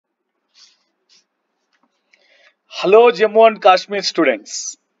Hello Jammu and Kashmir students,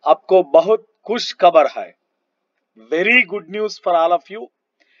 आपको बहुत खुश खबर है। Very good news for all of you,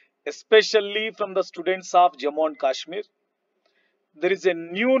 especially from the students of Jammu and Kashmir. There is a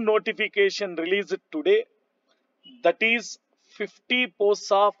new notification released today, that is 50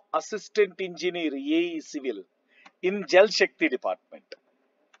 posts of assistant engineer AE civil in Jal Shakti department.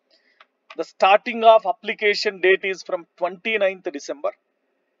 The starting of application date is from 29th December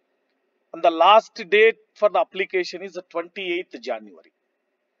and the last date for the application is the 28th January.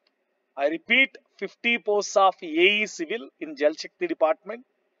 I repeat, 50 posts of AE civil in जल शक्ति department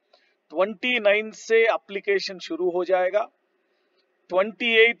 29 से application शुरू हो जाएगा,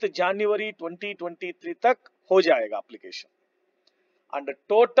 28 जनवरी 2023 तक हो जाएगा application. And the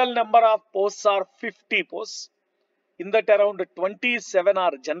total number of posts are 50 posts. In that around 27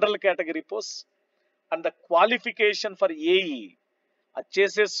 are general category posts. And the qualification for AE, अच्छे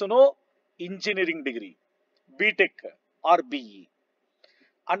से सुनो, engineering degree, BTech or BE.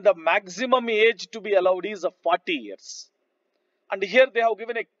 And the maximum age to be allowed is 40 years. And here they have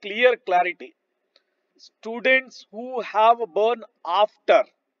given a clear clarity. Students who have born after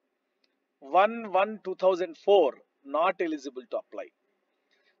 1/1/2004 not eligible to apply.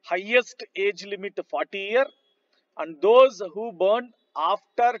 Highest age limit 40 year, and those who born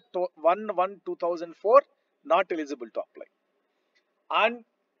after 1/1/2004 not eligible to apply. And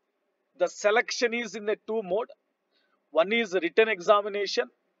the selection is in the two mode. One is written examination,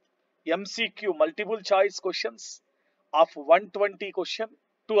 MCQ multiple choice questions of 120 question,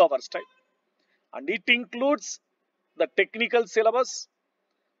 2 hours time. And it includes the technical syllabus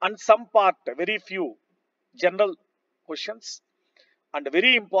and some part, very few general questions. And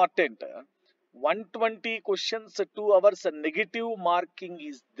very important, 120 questions, 2 hours negative marking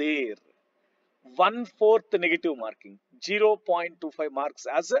is there. 1/4 negative marking, 0.25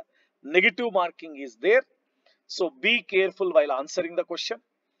 marks as a negative marking is there. So be careful while answering the question.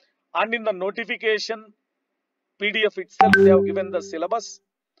 And in the notification PDF itself, they have given the syllabus,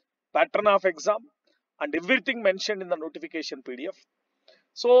 pattern of exam, and everything mentioned in the notification PDF.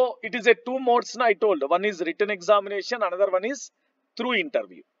 So it is a two modes, I told. One is written examination, another one is through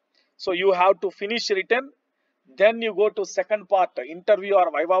interview. So you have to finish written, then you go to second part, interview or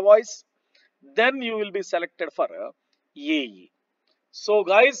viva voice, then you will be selected for AE. So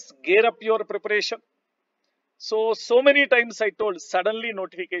guys, gear up your preparation. So many times I told, suddenly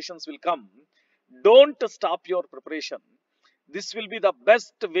notifications will come. Don't stop your preparation. This will be the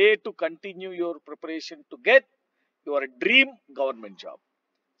best way to continue your preparation to get your dream government job.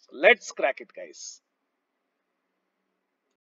 So let's crack it, guys.